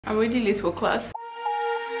I'm already late for class.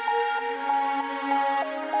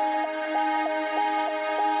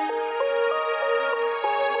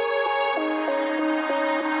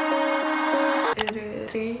 It is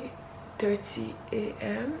 3:30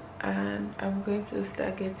 a.m. and I'm going to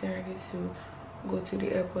start getting ready to go to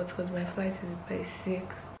the airport because my flight is by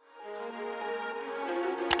 6.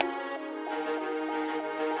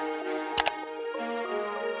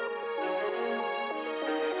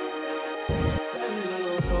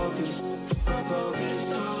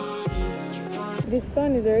 The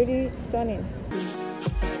sun is already sunning.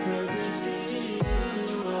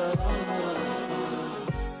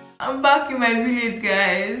 I'm back in my village,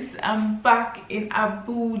 guys. I'm back in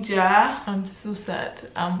Abuja. I'm so sad.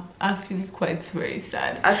 I'm actually quite very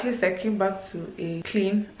sad. At least I came back to a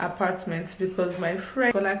clean apartment because my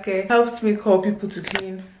friend Folake helped me call people to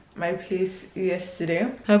clean my place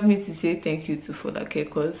yesterday. Helped me to say thank you to Folake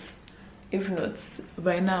because if not,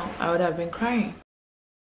 by now I would have been crying.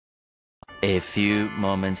 A few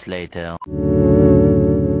moments later. I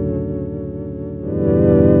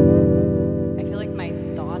feel like my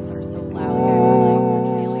thoughts are so loud.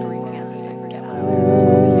 I forget what I was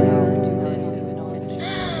doing. Do this.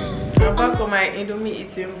 I'm back on my Indomie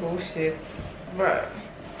eating bullshit. Bruh,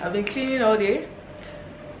 I've been cleaning all day.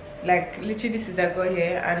 Like literally since I got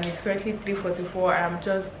here, and it's currently 3:44. I'm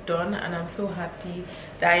just done and I'm so happy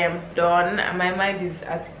that I am done and my mind is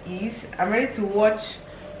at ease. I'm ready to watch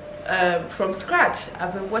from scratch.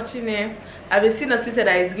 I've been watching it. I've been seeing on Twitter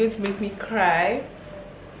that it's going to make me cry,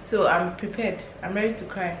 so I'm prepared. I'm ready to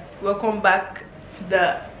cry. Welcome back to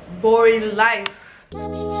the boring life.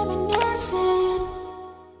 Got me reminiscing.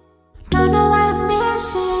 Don't know why I'm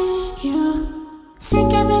missing you.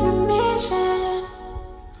 Think I'm in a mission.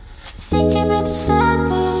 Think I'm into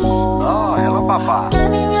something. Oh, hello, Papa.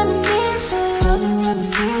 Got me reminiscing.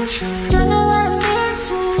 Don't know why I'm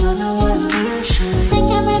missing.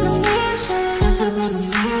 Think I'm in a mission.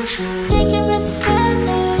 Think I'm into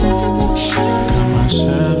something. Got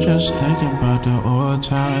myself just thinking about the old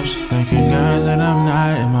times. Thinking God that I'm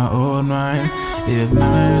not in my old mind. If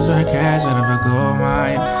memories are cash, I'd never go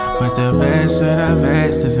mine. But the best of the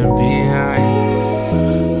best isn't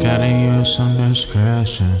behind. Gotta use some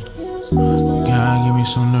discretion. God give me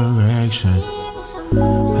some direction.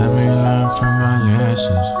 Let me learn from my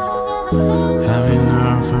lessons. Let me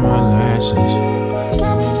learn from my lessons.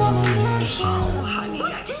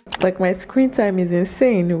 Like my screen time is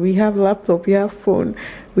insane. We have laptop, we have phone,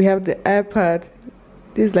 we have the iPad.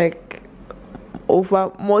 This is like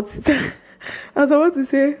over multitasking. I was about to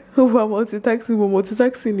say over multitasking, but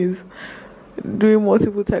multitasking is doing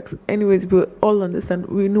multiple tasks. Anyways, we all understand.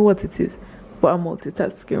 We know what it is. But I'm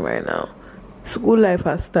multitasking right now. School life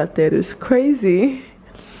has started. It's crazy.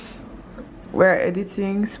 We're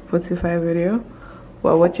editing Spotify video.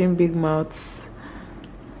 We're watching Big Mouths.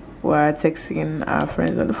 We're texting our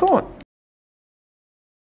friends on the phone.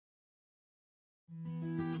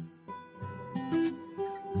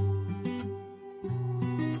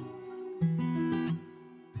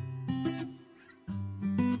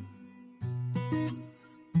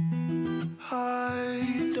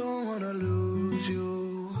 I don't wanna lose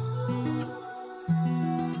you.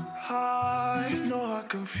 I know I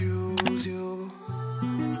confuse you.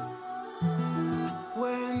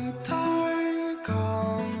 When time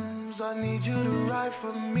comes, I need you to ride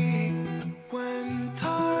for me. When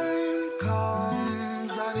time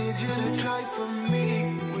comes, I need you to try for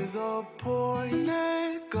me. With a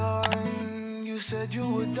pointed gun, you said you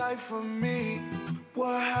would die for me.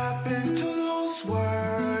 What happened to those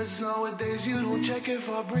words? Nowadays you don't check if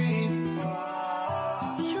I breathe.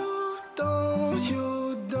 You don't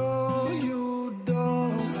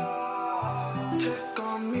check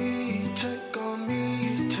on me, check on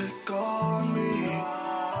me, check on me.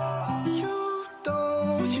 You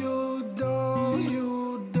don't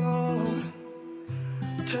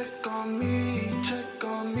check on me, check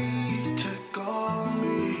on me, check on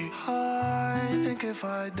me. I think if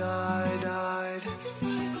I died,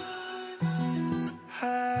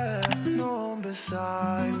 have no one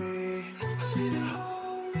beside me.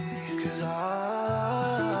 'Cause I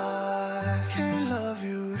can't love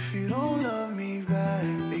you if you don't love me back.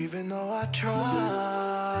 Even though I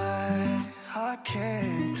try, I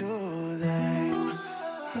can't do that.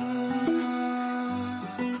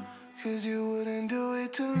 'Cause you wouldn't do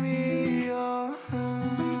it to me, oh.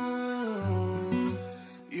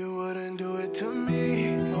 You wouldn't do it to me.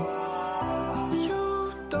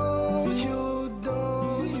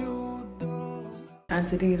 And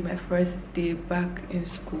today is my first day back in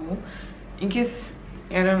school. In case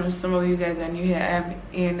I don't know, some of you guys are new here. I am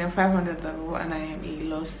in a 500 level and I am a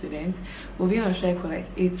law student. We've been on strike for like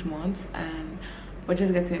 8 months and we're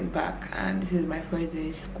just getting back, and this is my first day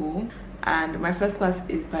in school, and my first class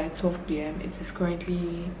is by 12 p.m. It is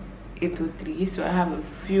currently 8:03, so I have a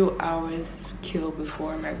few hours to kill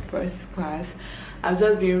before my first class. I've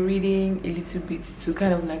just been reading a little bit to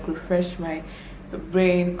kind of like refresh my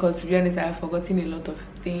brain, because to be honest I've forgotten a lot of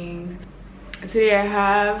things. Today I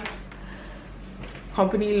have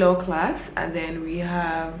company law class, and then we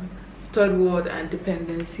have third world and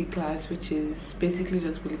dependency class, which is basically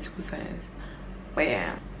just political science. But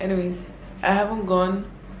yeah, anyways, I haven't gone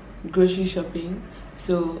grocery shopping,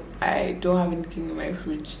 so I don't have anything in my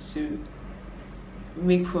fridge to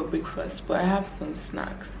make for breakfast, but I have some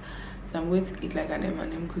snacks, so I'm going to eat like an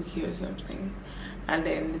M&M cookie or something, and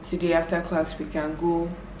then today after class we can go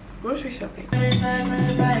grocery shopping.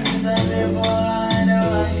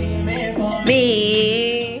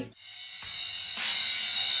 Me.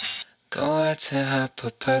 Go out and hop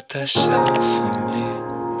up at the show for me.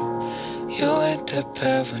 You ain't the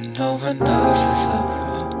bed when no one else is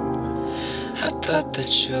around. I thought that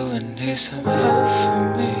you would need some help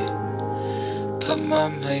from me, but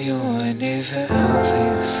mama, you ain't even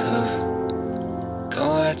helping yourself. Go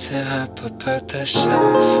out and hop up at the show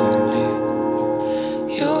for me.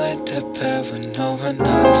 You ain't the bed when no one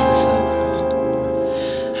else is around.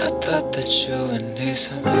 I thought that you would need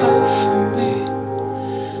some help from me,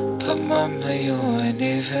 but mama, you ain't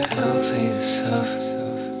even helping yourself.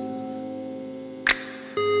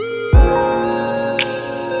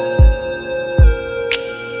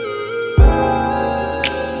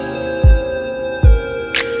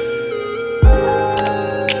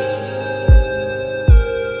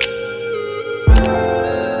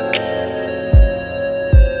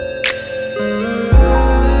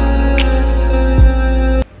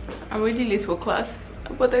 I'm really late for class,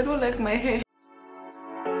 but I don't like my hair.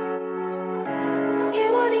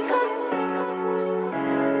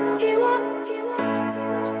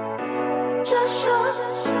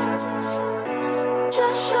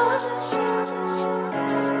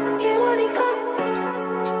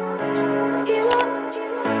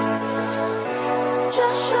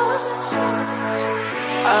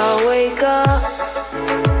 I wake up,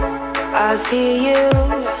 I see you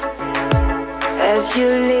as you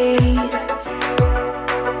leave.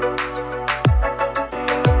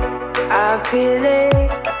 I feel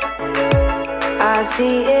it, I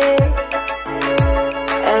see it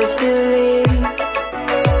as you leave.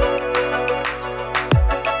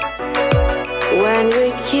 When we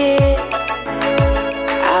kiss,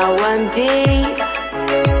 I went deep,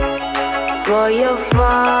 but you're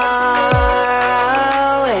far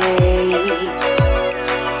away.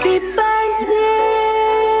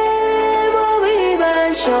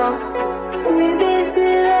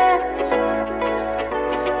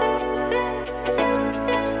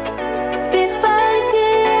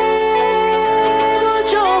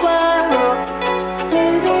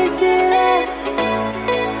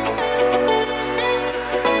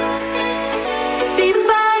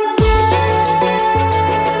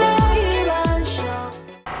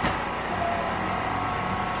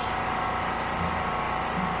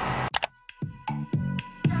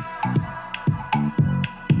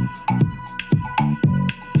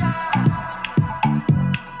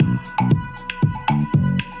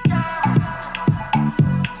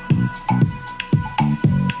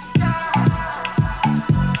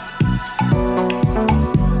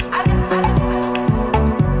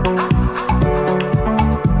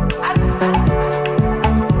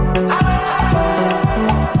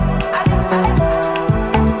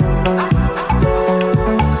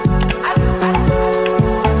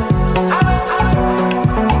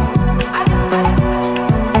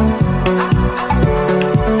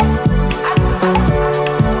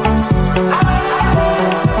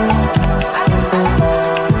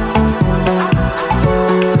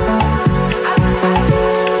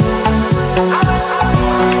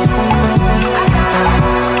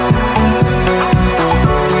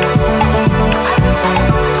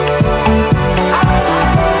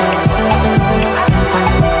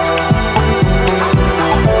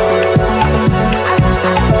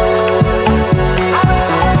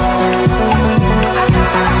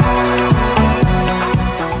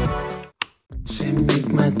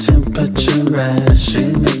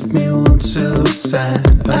 She make me want suicide.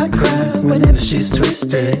 I cry whenever she's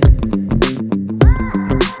twisted.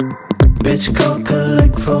 Bitch can't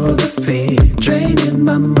collect for the fee, draining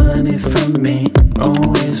my money from me.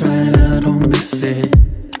 Always right, I don't miss it.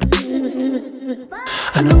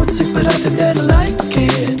 I know it's sick, but I think that I like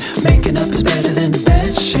it. Making up is better than the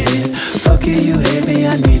bad shit. Fuck okay, you hate me,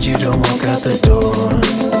 I need you to walk out the door.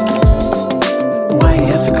 Why you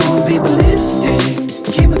have to go and be ballistic?